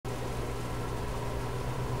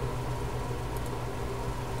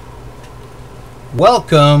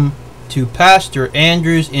Welcome to Pastor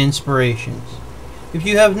Andrew's Inspirations. If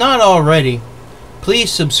you have not already,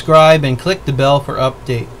 please subscribe and click the bell for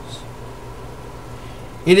updates.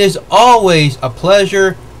 It is always a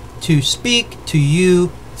pleasure to speak to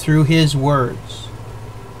you through His words.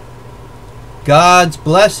 God's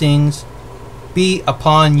blessings be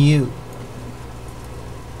upon you.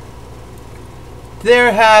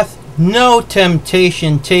 There hath no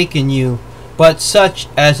temptation taken you, but such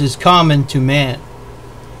as is common to man.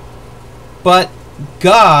 But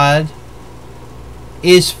God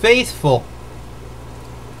is faithful,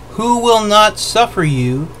 who will not suffer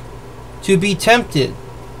you to be tempted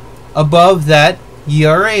above that ye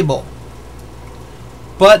are able,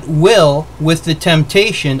 but will with the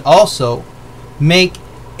temptation also make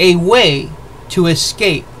a way to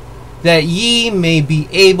escape, that ye may be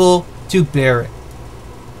able to bear it.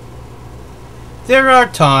 There are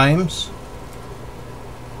times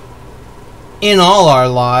in all our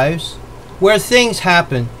lives where things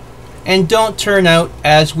happen and don't turn out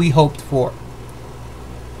as we hoped for.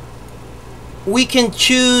 We can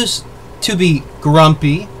choose to be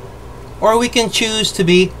grumpy, or we can choose to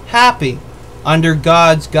be happy under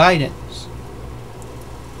God's guidance.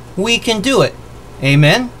 We can do it.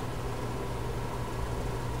 Amen?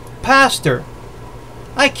 Pastor,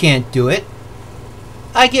 I can't do it.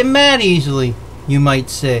 I get mad easily, you might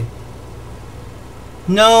say.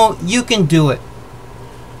 No, you can do it.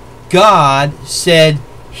 God said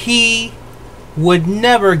He would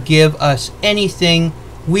never give us anything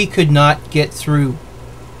we could not get through.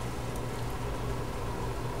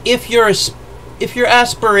 If your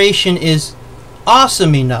aspiration is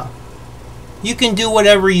awesome enough, you can do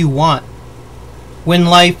whatever you want when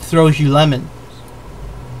life throws you lemons.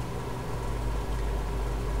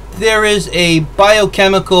 There is a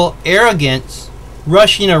biochemical arrogance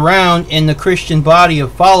rushing around in the Christian body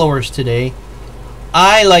of followers today.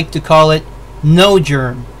 I like to call it no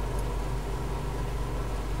germ.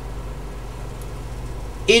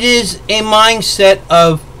 It is a mindset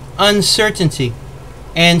of uncertainty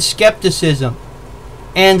and skepticism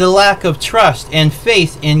and a lack of trust and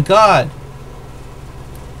faith in God.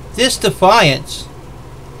 This defiance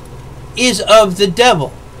is of the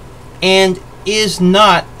devil and is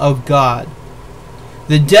not of God.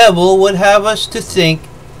 The devil would have us to think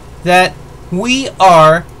that we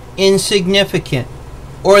are insignificant,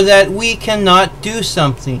 or that we cannot do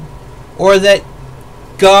something, or that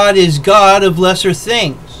God is God of lesser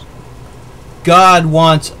things. God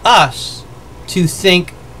wants us to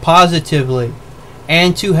think positively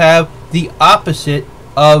and to have the opposite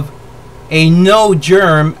of a no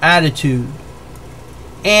germ attitude,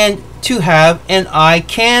 and to have an I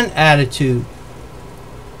can attitude.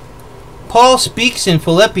 Paul speaks in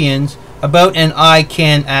Philippians about an I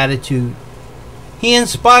can attitude. He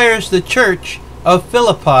inspires the church of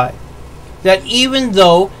Philippi that even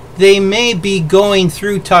though they may be going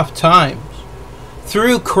through tough times,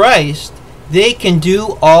 through Christ they can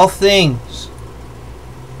do all things.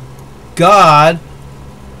 God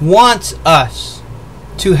wants us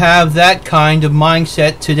to have that kind of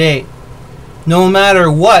mindset today, no matter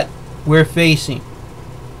what we're facing.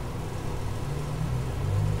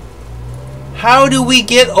 How do we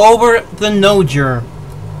get over the no germ?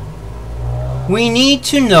 We need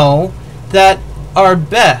to know that our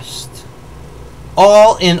best,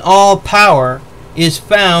 all in all power is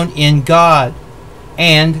found in God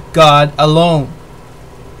and God alone.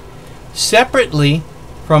 Separately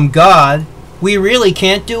from God, we really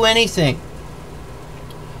can't do anything.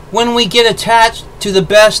 When we get attached to the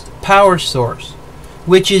best power source,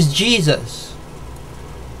 which is Jesus,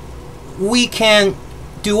 we can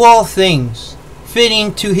do all things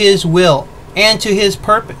fitting to His will and to His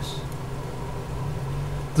purpose.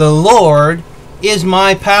 The Lord is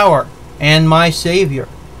my power and my Savior.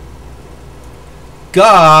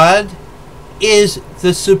 God is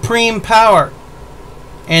the supreme power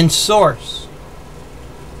and source.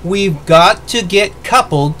 We've got to get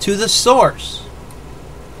coupled to the source.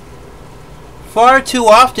 Far too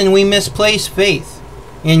often we misplace faith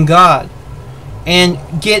in God and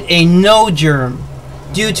get a no germ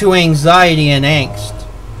due to anxiety and angst.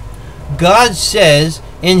 God says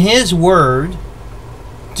in His Word,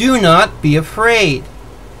 do not be afraid.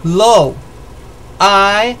 Lo,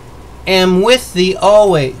 I am with thee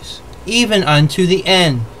always, even unto the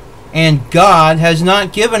end. And God has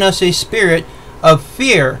not given us a spirit of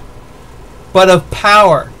fear, but of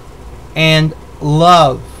power and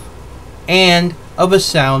love and of a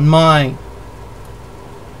sound mind.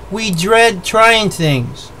 We dread trying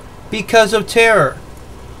things because of terror,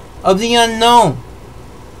 of the unknown.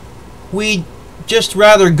 We just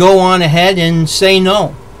rather go on ahead and say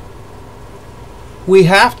no. we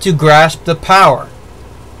have to grasp the power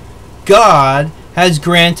God has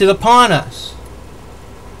granted upon us.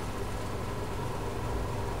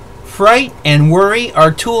 Fright and worry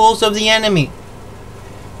are tools of the enemy.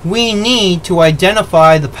 We need to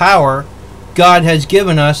identify the power God has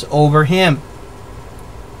given us over him.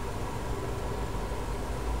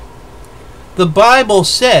 The Bible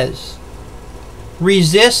says,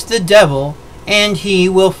 "Resist the devil and he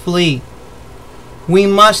will flee." We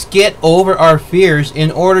must get over our fears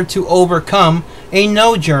in order to overcome a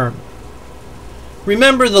no germ.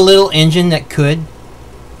 Remember the little engine that could?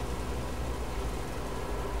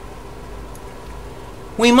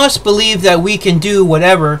 We must believe that we can do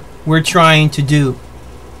whatever we're trying to do.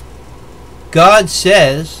 God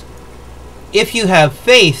says, if you have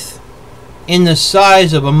faith in the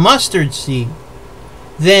size of a mustard seed,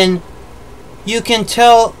 then you can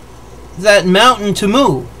tell that mountain to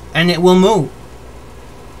move, and it will move.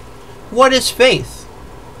 What is faith?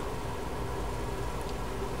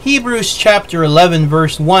 Hebrews chapter 11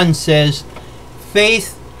 verse 1 says,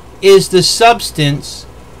 "Faith is the substance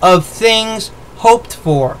of things hoped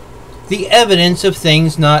for, the evidence of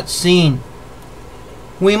things not seen."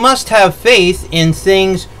 We must have faith in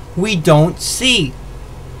things we don't see.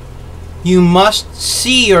 You must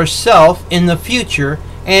see yourself in the future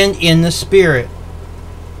and in the Spirit.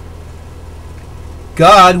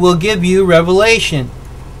 God will give you revelation.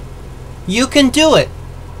 You can do it.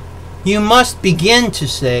 You must begin to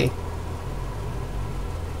say,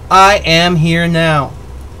 "I am here now.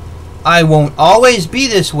 I won't always be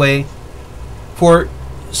this way, for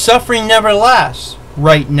suffering never lasts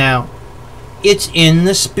right now. It's in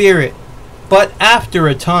the Spirit, but after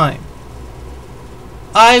a time.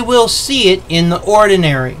 I will see it in the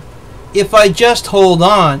ordinary. If I just hold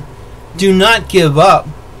on, do not give up,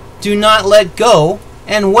 do not let go,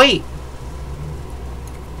 and wait."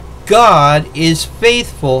 God is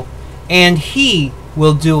faithful, and he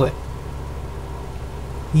will do it.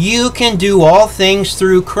 You can do all things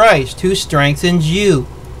through Christ who strengthens you.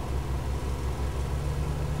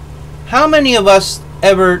 How many of us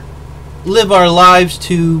ever live our lives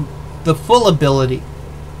to the full ability?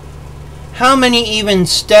 How many even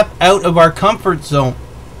step out of our comfort zone?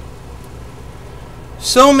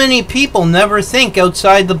 So many people never think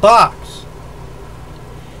outside the box.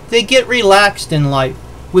 They get relaxed in life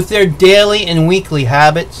with their daily and weekly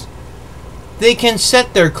habits. They can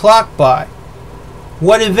set their clock by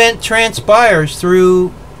what event transpires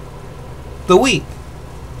through the week.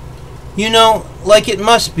 You know, like it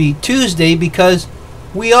must be Tuesday because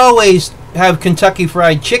we always have Kentucky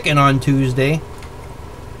Fried Chicken on Tuesday.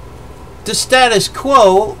 The status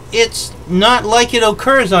quo, it's not like it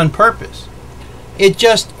occurs on purpose. It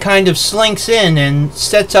just kind of slinks in and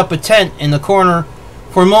sets up a tent in the corner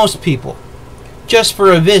for most people, just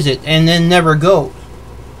for a visit, and then never goes.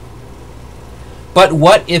 But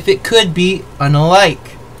what if it could be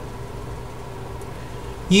unlike?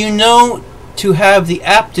 You know, to have the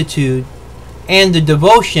aptitude and the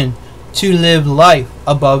devotion to live life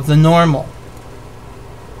above the normal.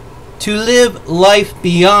 To live life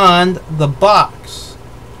beyond the box,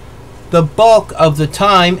 the bulk of the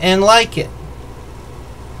time, and like it.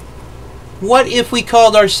 What if we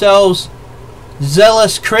called ourselves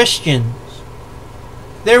zealous Christians?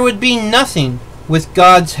 There would be nothing, with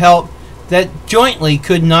God's help, that jointly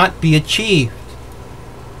could not be achieved.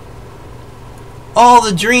 All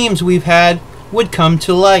the dreams we've had would come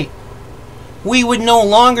to light. We would no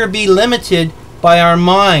longer be limited by our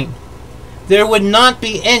mind. There would not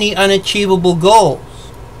be any unachievable goals.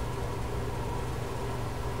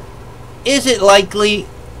 Is it likely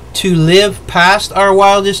to live past our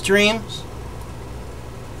wildest dreams?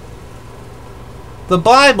 The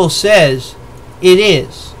Bible says it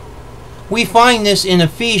is. We find this in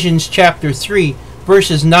Ephesians chapter 3,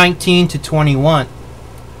 verses 19 to 21.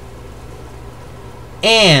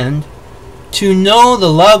 And to know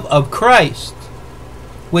the love of Christ,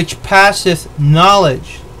 which passeth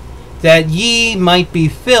knowledge, that ye might be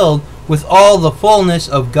filled with all the fullness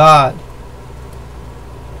of God.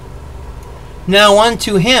 Now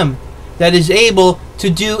unto him that is able to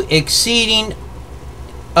do exceeding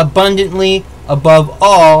abundantly above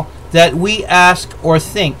all that we ask or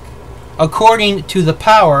think, according to the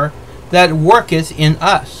power that worketh in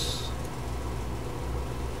us.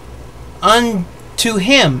 Unto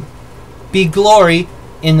him be glory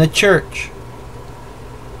in the church,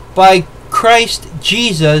 by Christ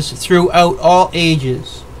Jesus throughout all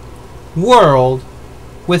ages, world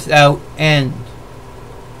without end.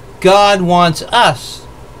 God wants us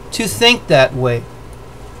to think that way.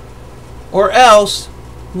 Or else,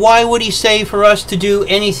 why would he say for us to do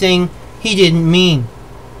anything he didn't mean?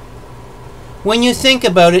 When you think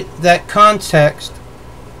about it, that context,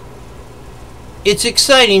 it's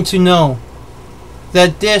exciting to know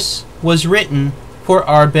that this was written for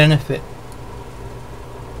our benefit.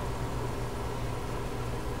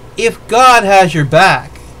 If God has your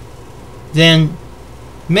back, then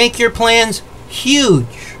make your plans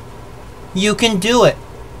huge. You can do it.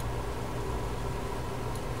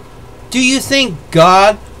 Do you think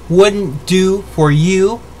God wouldn't do for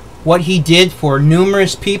you what he did for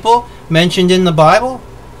numerous people mentioned in the Bible?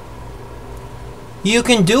 You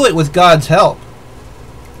can do it with God's help.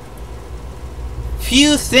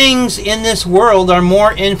 Few things in this world are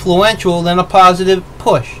more influential than a positive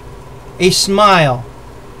push, a smile,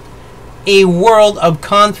 a world of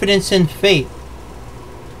confidence and faith.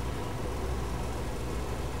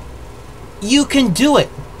 You can do it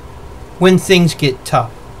when things get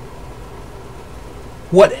tough.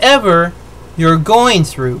 Whatever you're going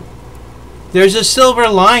through, there's a silver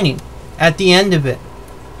lining at the end of it.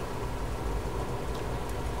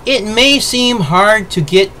 It may seem hard to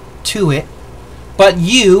get to it, but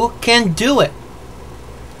you can do it.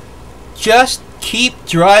 Just keep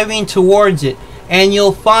driving towards it, and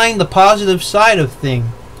you'll find the positive side of things.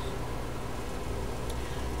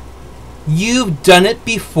 You've done it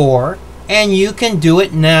before, and you can do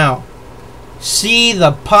it now. See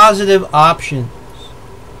the positive options.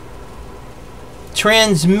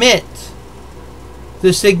 Transmit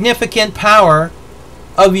the significant power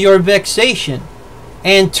of your vexation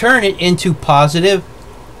and turn it into positive,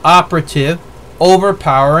 operative,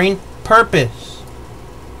 overpowering purpose.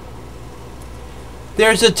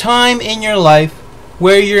 There's a time in your life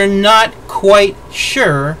where you're not quite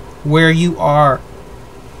sure where you are.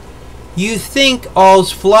 You think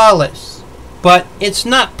all's flawless, but it's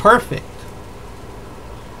not perfect.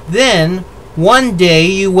 Then, one day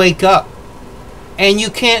you wake up, and you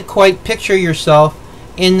can't quite picture yourself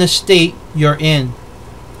in the state you're in.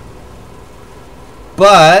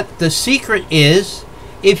 But the secret is,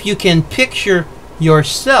 if you can picture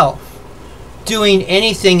yourself doing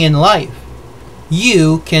anything in life,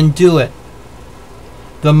 you can do it.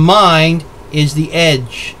 The mind is the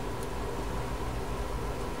edge.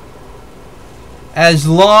 As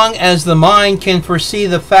long as the mind can foresee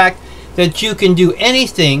the fact that you can do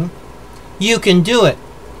anything, you can do it.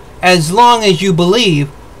 As long as you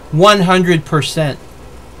believe 100%.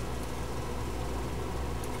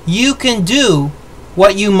 You can do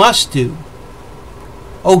what you must do.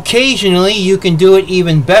 Occasionally, you can do it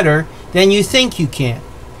even better than you think you can.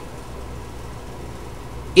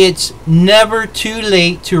 It's never too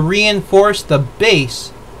late to reinforce the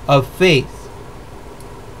base of faith.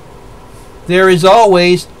 There is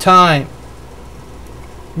always time.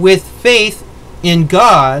 With faith in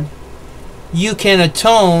God, you can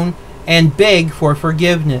atone and beg for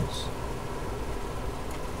forgiveness.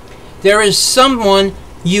 There is someone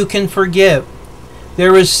you can forgive.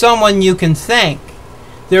 There is someone you can thank.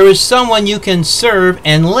 There is someone you can serve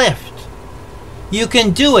and lift. You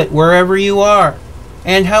can do it wherever you are,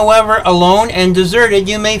 and however alone and deserted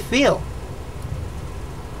you may feel.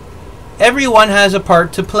 Everyone has a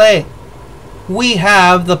part to play. We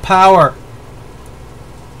have the power.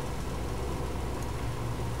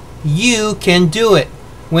 You can do it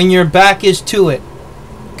when your back is to it.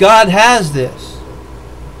 God has this.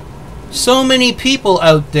 So many people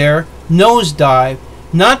out there nosedive,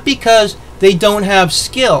 not because they don't have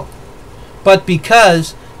skill, but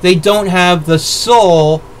because they don't have the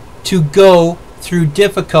soul to go through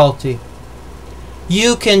difficulty.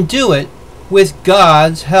 You can do it with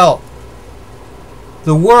God's help.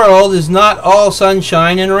 The world is not all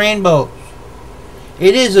sunshine and rainbows.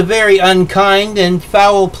 It is a very unkind and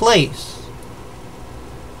foul place.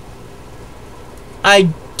 I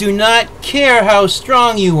do not care how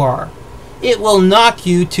strong you are. It will knock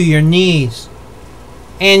you to your knees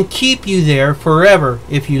and keep you there forever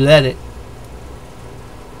if you let it.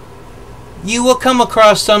 You will come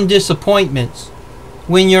across some disappointments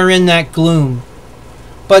when you're in that gloom,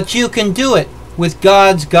 but you can do it with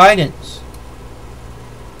God's guidance.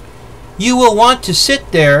 You will want to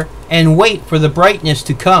sit there and wait for the brightness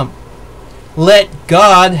to come. Let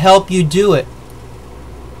God help you do it.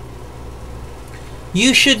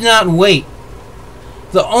 You should not wait.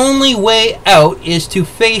 The only way out is to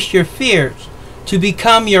face your fears, to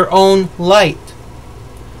become your own light.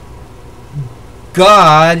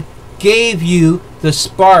 God gave you the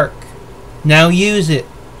spark. Now use it.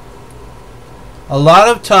 A lot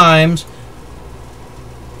of times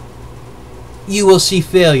you will see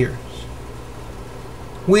failures.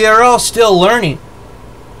 We are all still learning.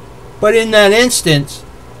 But in that instance,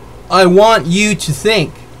 I want you to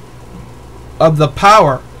think of the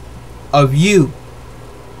power of you.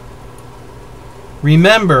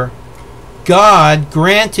 Remember, God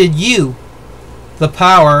granted you the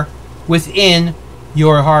power within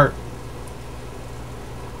your heart.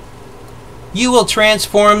 You will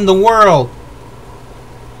transform the world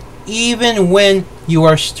even when you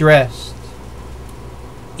are stressed,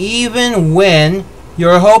 even when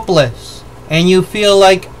you're hopeless and you feel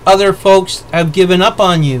like other folks have given up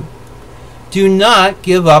on you. Do not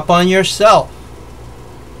give up on yourself.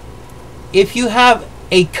 If you have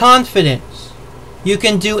a confidence you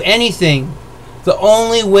can do anything, the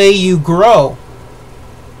only way you grow,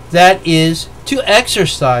 that is to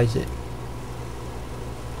exercise it.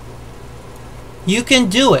 You can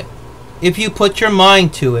do it if you put your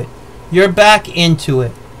mind to it, your back into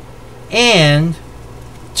it, and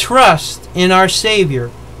trust in our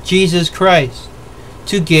Savior, Jesus Christ,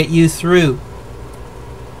 to get you through.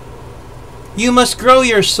 You must grow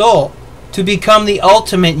your soul to become the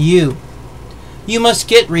ultimate you. You must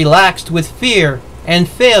get relaxed with fear and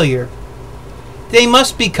failure. They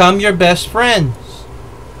must become your best friends.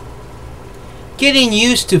 Getting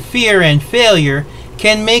used to fear and failure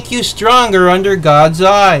can make you stronger under God's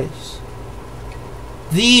eyes.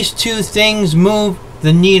 These two things move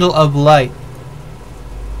the needle of life.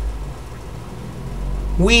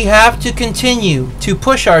 We have to continue to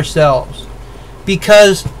push ourselves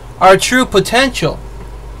because our true potential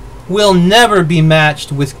will never be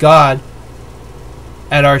matched with God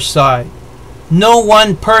at our side. No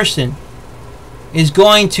one person is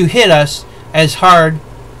going to hit us as hard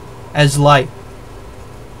as life.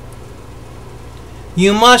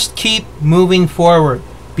 You must keep moving forward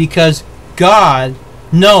because God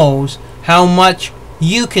knows how much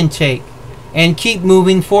you can take, and keep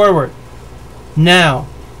moving forward. Now,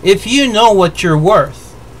 if you know what you're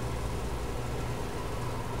worth,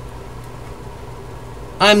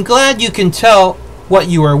 I'm glad you can tell what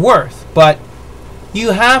you are worth, but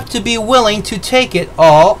you have to be willing to take it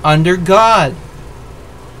all under God.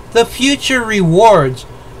 The future rewards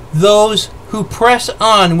those who press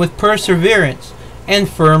on with perseverance and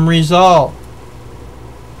firm resolve.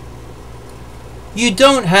 You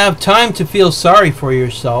don't have time to feel sorry for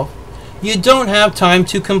yourself. You don't have time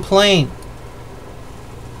to complain.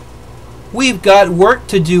 We've got work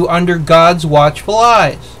to do under God's watchful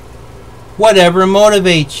eyes. Whatever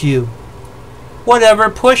motivates you, whatever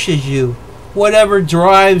pushes you, whatever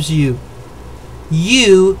drives you,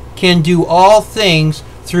 you can do all things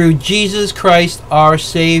through Jesus Christ our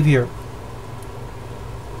Savior.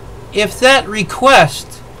 If that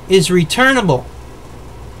request is returnable,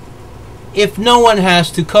 if no one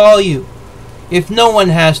has to call you, if no one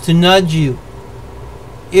has to nudge you,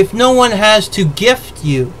 if no one has to gift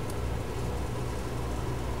you,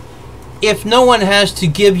 if no one has to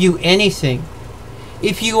give you anything,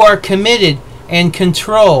 if you are committed and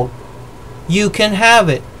controlled, you can have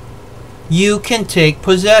it. You can take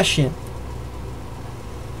possession.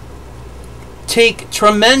 Take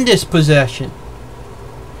tremendous possession.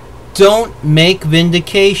 Don't make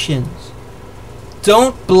vindications.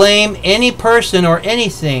 Don't blame any person or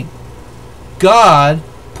anything. God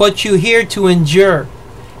put you here to endure,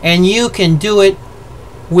 and you can do it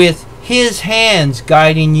with His hands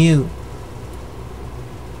guiding you.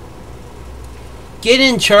 Get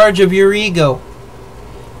in charge of your ego.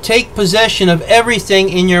 Take possession of everything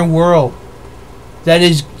in your world that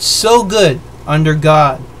is so good under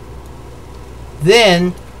God.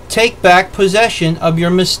 Then take back possession of your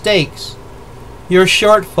mistakes, your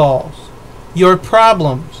shortfalls, your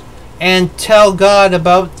problems, and tell God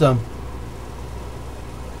about them.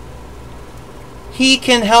 He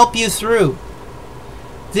can help you through.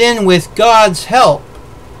 Then with God's help,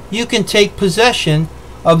 you can take possession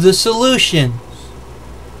of the solutions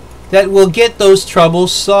that will get those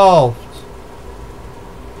troubles solved.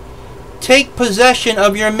 Take possession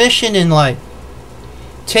of your mission in life.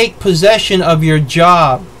 Take possession of your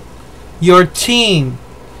job, your team,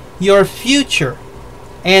 your future,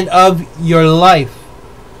 and of your life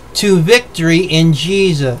to victory in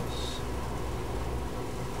Jesus.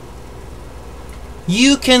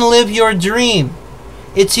 You can live your dream.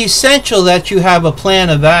 It's essential that you have a plan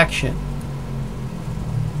of action.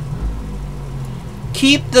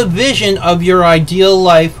 Keep the vision of your ideal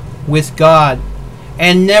life with God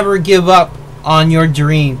and never give up on your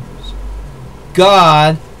dreams.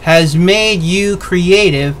 God has made you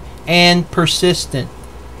creative and persistent.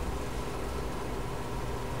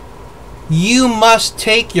 You must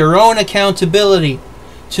take your own accountability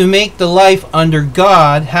to make the life under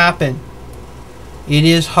God happen. It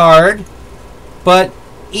is hard, but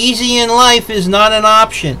easy in life is not an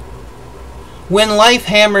option. When life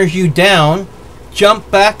hammers you down, jump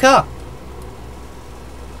back up.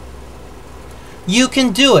 You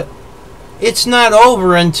can do it It's not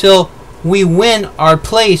over until we win our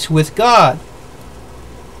place with God.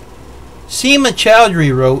 Seema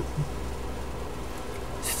Chowdhury wrote,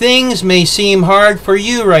 "Things may seem hard for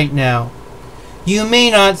you right now. You may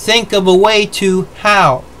not think of a way to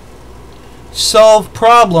how solve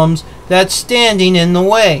problems that's standing in the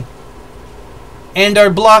way and are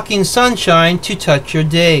blocking sunshine to touch your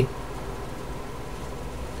day.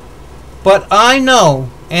 But I know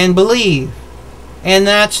and believe, and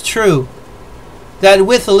that's true, that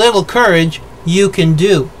with a little courage you can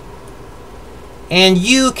do. And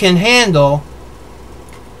you can handle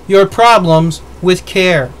your problems with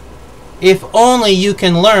care, if only you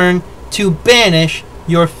can learn to banish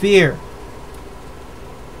your fear.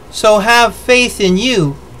 So have faith in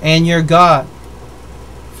you and your God,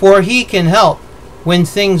 for He can help when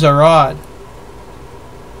things are odd.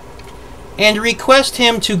 And request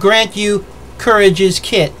Him to grant you courage's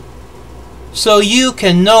kit, so you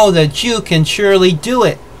can know that you can surely do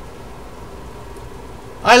it."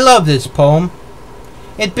 I love this poem.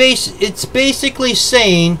 It's basically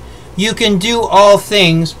saying you can do all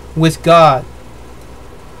things with God.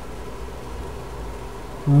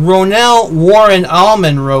 Ronell Warren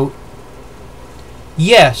Allman wrote,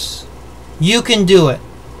 "Yes, you can do it.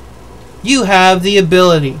 You have the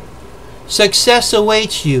ability. Success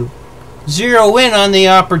awaits you. Zero in on the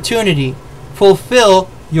opportunity. Fulfill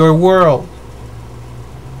your world.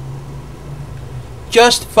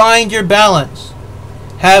 Just find your balance.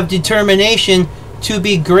 Have determination to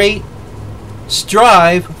be great.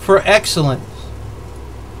 Strive for excellence."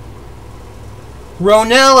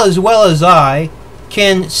 Ronell, as well as I,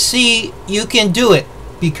 can see you can do it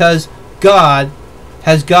because God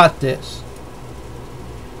has got this.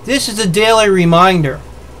 This is a daily reminder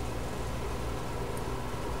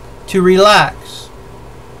to relax,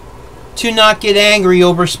 to not get angry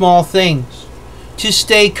over small things, to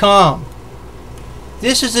stay calm.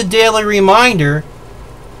 This is a daily reminder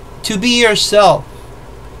to be yourself,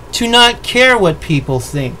 to not care what people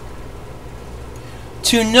think,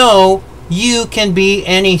 to know you can be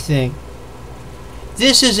anything.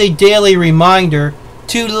 This is a daily reminder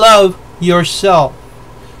to love yourself,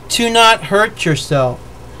 to not hurt yourself,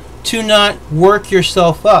 to not work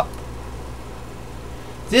yourself up.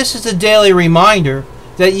 This is a daily reminder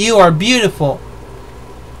that you are beautiful,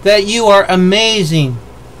 that you are amazing,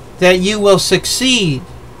 that you will succeed.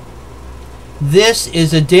 This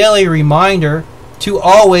is a daily reminder to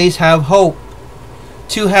always have hope,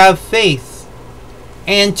 to have faith,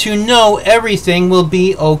 and to know everything will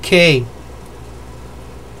be okay.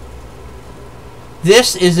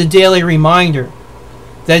 This is a daily reminder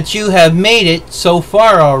that you have made it so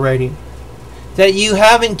far already, that you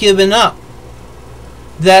haven't given up,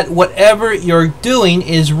 that whatever you're doing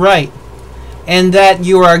is right, and that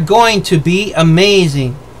you are going to be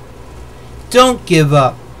amazing. Don't give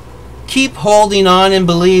up. Keep holding on and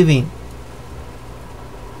believing.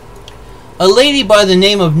 A lady by the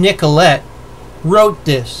name of Nicolette wrote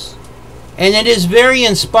this, and it is very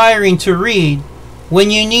inspiring to read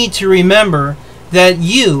when you need to remember that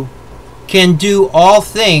you can do all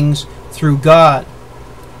things through God.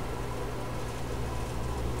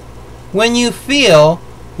 When you feel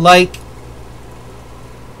like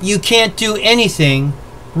you can't do anything,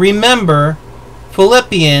 remember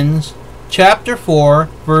Philippians chapter 4,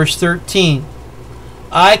 verse 13.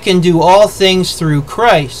 "I can do all things through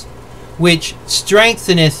Christ, which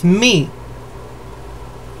strengtheneth me."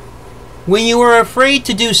 When you are afraid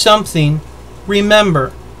to do something,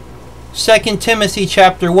 remember 2 Timothy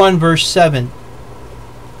chapter 1, verse 7.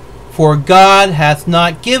 "For God hath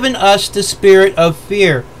not given us the spirit of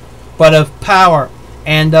fear, but of power,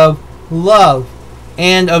 and of love,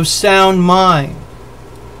 and of sound mind."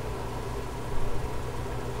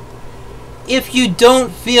 If you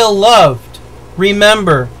don't feel loved,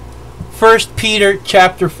 remember 1 Peter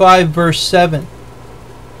chapter 5, verse 7.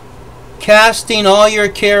 "Casting all your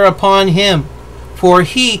care upon him, for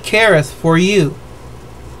he careth for you."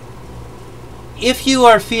 If you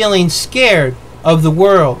are feeling scared of the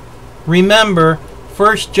world, remember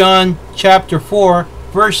 1 John chapter 4,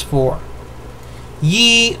 verse 4.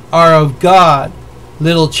 "Ye are of God,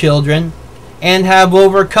 little children, and have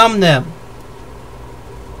overcome them,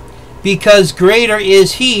 because greater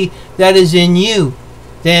is he that is in you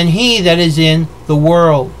than he that is in the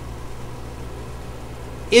world."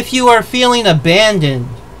 If you are feeling abandoned,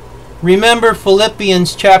 remember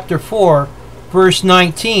Philippians chapter 4, verse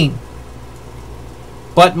 19.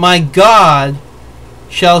 "But my God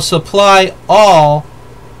shall supply all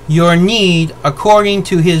your need according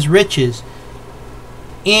to his riches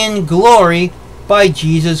in glory by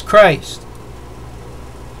Jesus Christ."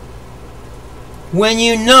 When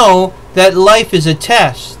you know that life is a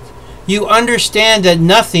test, you understand that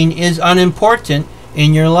nothing is unimportant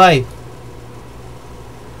in your life.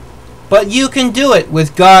 But you can do it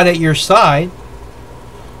with God at your side.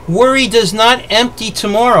 Worry does not empty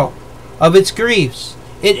tomorrow of its griefs.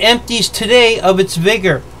 It empties today of its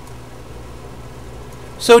vigor.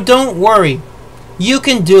 So don't worry. You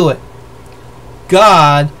can do it.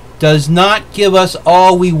 God does not give us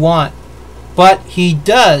all we want, but He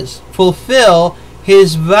does fulfill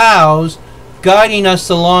His vows, guiding us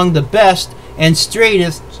along the best and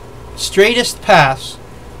straightest paths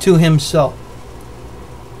to Himself.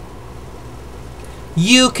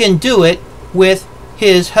 You can do it with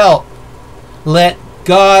His help. Let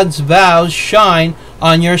God's vows shine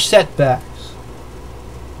on your setbacks.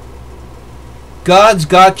 God's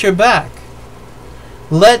got your back.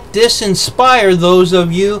 Let this inspire those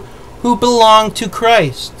of you who belong to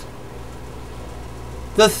Christ.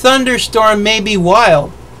 The thunderstorm may be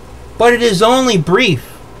wild, but it is only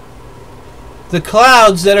brief. The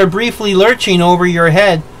clouds that are briefly lurching over your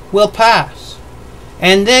head will pass,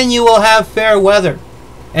 and then you will have fair weather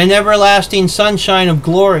and everlasting sunshine of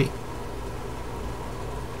glory.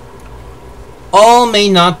 All may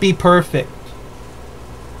not be perfect.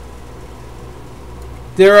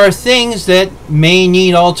 There are things that may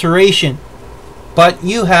need alteration, but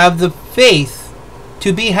you have the faith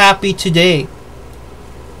to be happy today.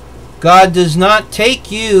 God does not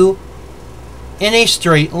take you in a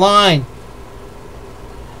straight line.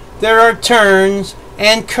 There are turns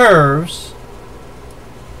and curves.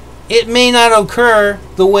 It may not occur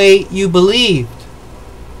the way you believed,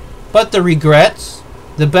 but the regrets,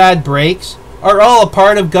 the bad breaks, are all a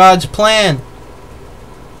part of God's plan.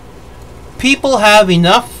 People have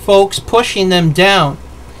enough folks pushing them down,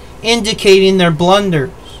 indicating their blunders.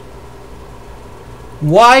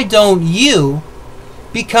 Why don't you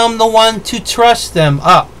become the one to trust them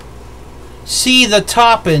up, see the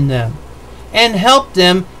top in them, and help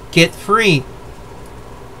them get free?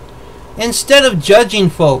 Instead of judging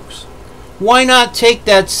folks, why not take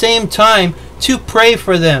that same time to pray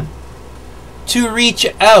for them, to reach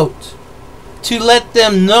out, to let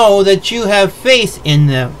them know that you have faith in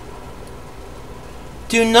them?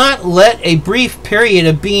 Do not let a brief period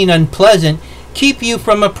of being unpleasant keep you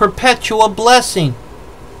from a perpetual blessing.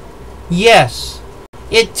 Yes,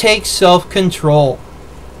 it takes self-control.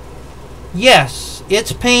 Yes,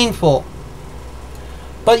 it's painful.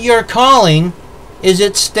 But your calling is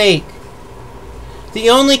at stake. The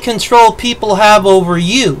only control people have over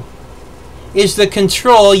you is the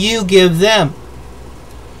control you give them.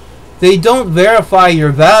 They don't verify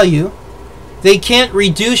your value. They can't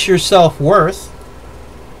reduce your self-worth.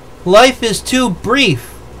 Life is too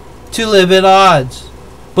brief to live at odds,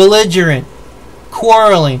 belligerent,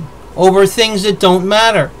 quarreling over things that don't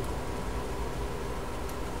matter.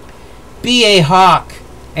 Be a hawk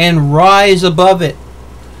and rise above it.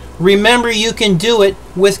 Remember, you can do it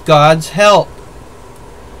with God's help.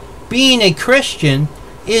 Being a Christian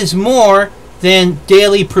is more than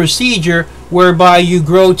daily procedure whereby you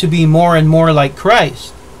grow to be more and more like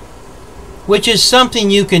Christ, which is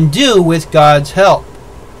something you can do with God's help.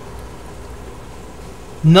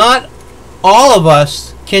 Not all of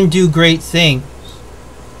us can do great things,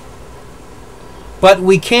 but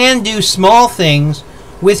we can do small things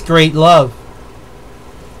with great love.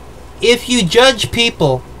 If you judge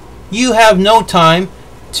people, you have no time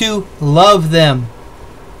to love them.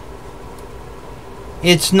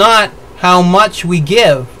 It's not how much we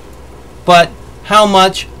give, but how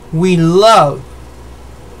much we love,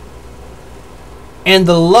 and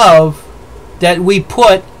the love that we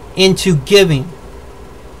put into giving.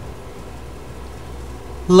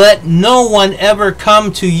 Let no one ever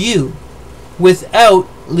come to you without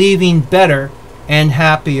leaving better and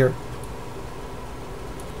happier.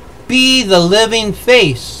 Be the living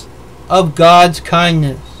face of God's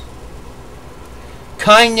kindness.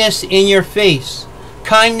 Kindness in your face,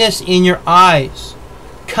 kindness in your eyes,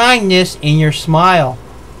 kindness in your smile.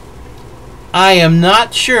 I am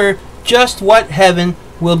not sure just what heaven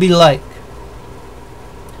will be like.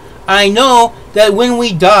 I know that when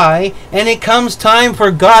we die and it comes time for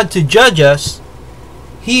God to judge us,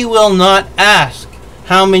 He will not ask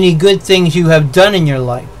how many good things you have done in your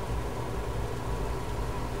life.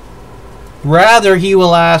 Rather, He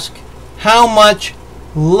will ask, how much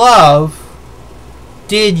love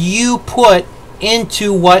did you put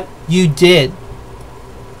into what you did?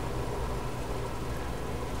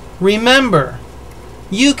 Remember,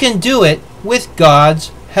 you can do it with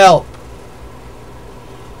God's help.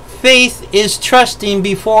 Faith is trusting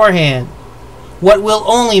beforehand what will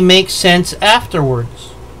only make sense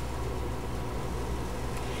afterwards.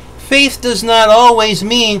 Faith does not always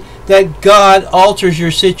mean that God alters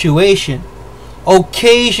your situation.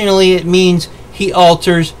 Occasionally it means He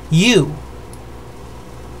alters you.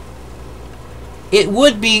 It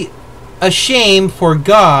would be a shame for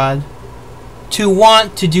God to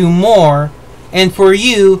want to do more and for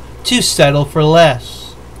you to settle for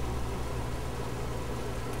less.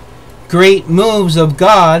 Great moves of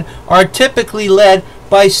God are typically led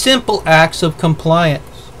by simple acts of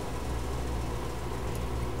compliance.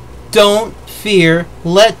 Don't fear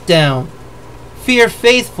letdown. Fear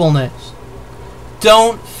faithfulness.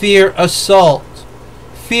 Don't fear assault.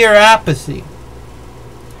 Fear apathy.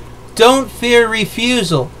 Don't fear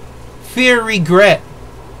refusal. Fear regret.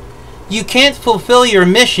 You can't fulfill your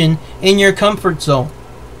mission in your comfort zone.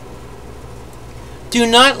 Do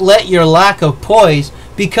not let your lack of poise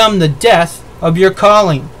become the death of your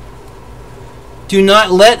calling. Do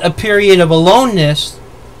not let a period of aloneness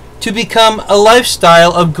to become a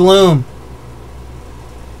lifestyle of gloom.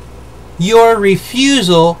 Your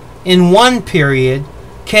refusal in one period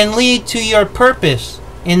can lead to your purpose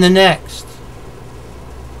in the next.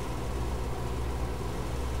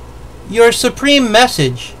 Your supreme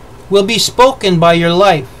message will be spoken by your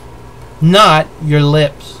life, not your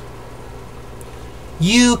lips.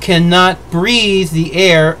 You cannot breathe the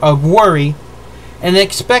air of worry and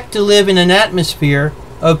expect to live in an atmosphere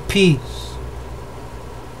of peace.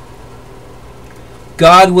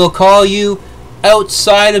 God will call you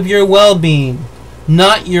outside of your well-being,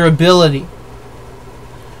 not your ability.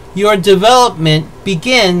 Your development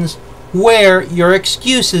begins where your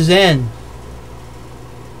excuses end.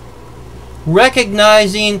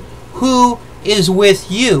 Recognizing who is with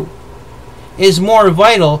you is more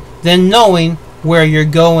vital than knowing where you're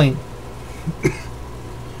going.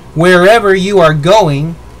 Wherever you are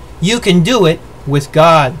going, you can do it with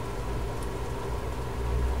God.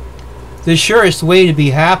 The surest way to be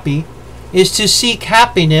happy is to seek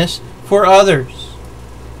happiness for others.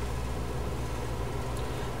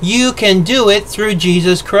 You can do it through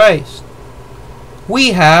Jesus Christ.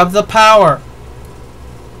 We have the power.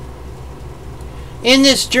 In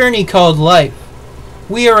this journey called life,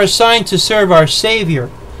 we are assigned to serve our Savior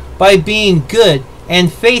by being good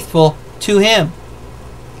and faithful to Him.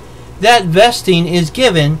 That vesting is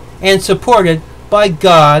given and supported by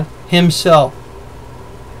God Himself.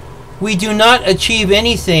 We do not achieve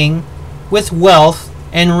anything with wealth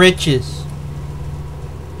and riches.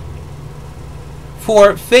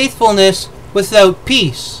 For faithfulness without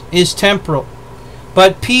peace is temporal,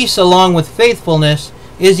 but peace along with faithfulness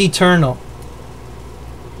is eternal.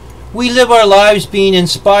 We live our lives being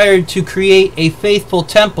inspired to create a faithful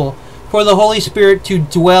temple for the Holy Spirit to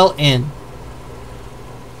dwell in.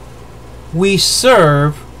 We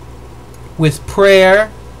serve with prayer,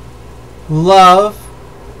 love,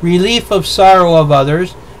 relief of sorrow of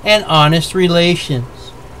others, and honest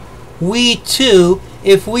relations. We too,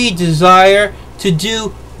 if we desire to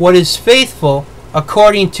do what is faithful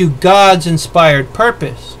according to God's inspired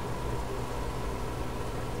purpose,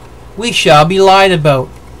 we shall be lied about,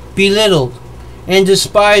 belittled, and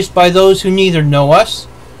despised by those who neither know us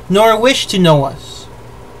nor wish to know us.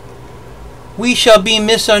 We shall be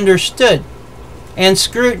misunderstood and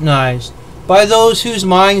scrutinized by those whose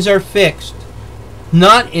minds are fixed,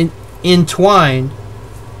 not entwined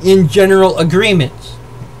in general agreements,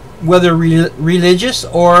 whether religious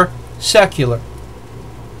or secular.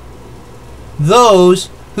 Those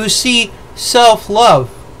who see self-love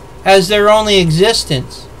as their only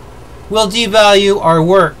existence will devalue our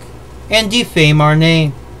work and defame our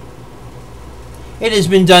name. It has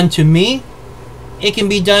been done to me. It can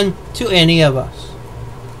be done to any of us.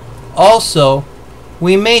 Also,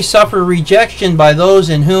 we may suffer rejection by those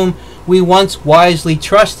in whom we once wisely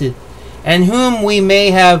trusted and whom we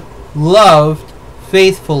may have loved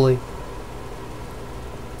faithfully.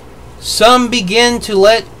 Some begin to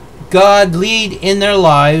let God lead in their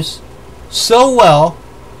lives so well,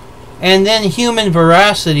 and then human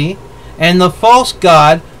veracity and the false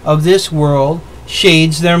god of this world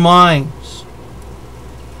shades their minds.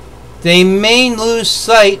 They may lose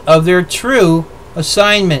sight of their true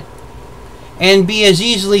assignment and be as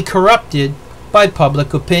easily corrupted by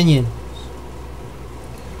public opinion.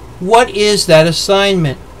 What is that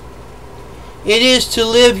assignment? It is to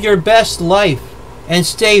live your best life and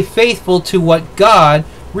stay faithful to what God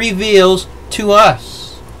reveals to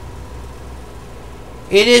us.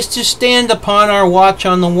 It is to stand upon our watch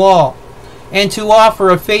on the wall and to offer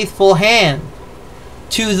a faithful hand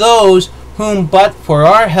to those whom but for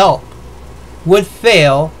our help would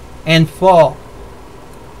fail and fall.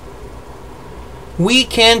 We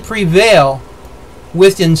can prevail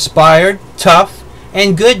with inspired, tough,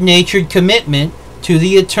 and good-natured commitment to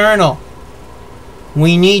the eternal.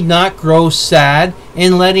 We need not grow sad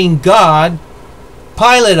in letting God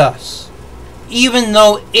pilot us, even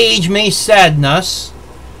though age may sadden us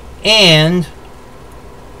and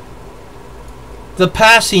the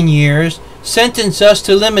passing years sentence us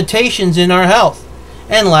to limitations in our health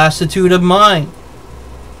and lassitude of mind.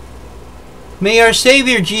 May our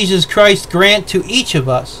Savior Jesus Christ grant to each of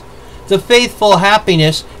us the faithful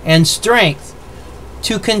happiness and strength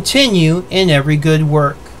to continue in every good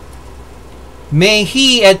work. May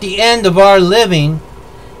He, at the end of our living,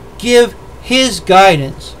 give His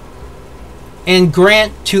guidance and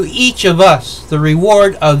grant to each of us the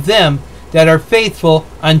reward of them that are faithful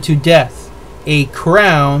unto death, a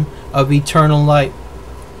crown of eternal life.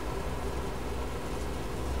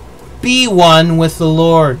 Be one with the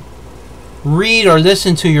Lord. Read or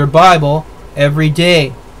listen to your Bible every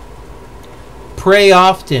day. Pray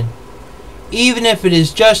often, even if it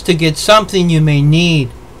is just to get something you may need.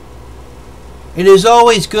 It is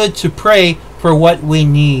always good to pray for what we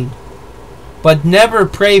need, but never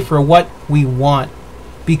pray for what we want,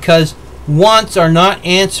 because wants are not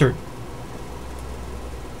answered.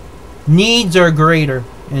 Needs are greater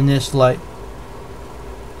in this life.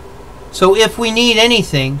 So if we need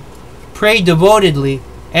anything, pray devotedly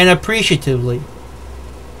and appreciatively.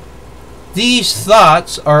 These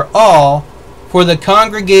thoughts are all for the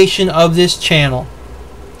congregation of this channel,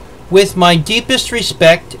 with my deepest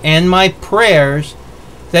respect and my prayers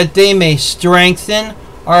that they may strengthen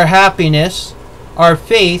our happiness, our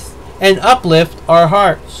faith, and uplift our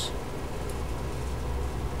hearts.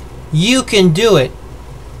 You can do it.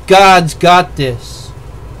 God's got this.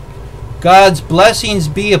 God's blessings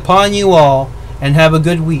be upon you all, and have a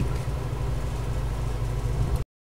good week.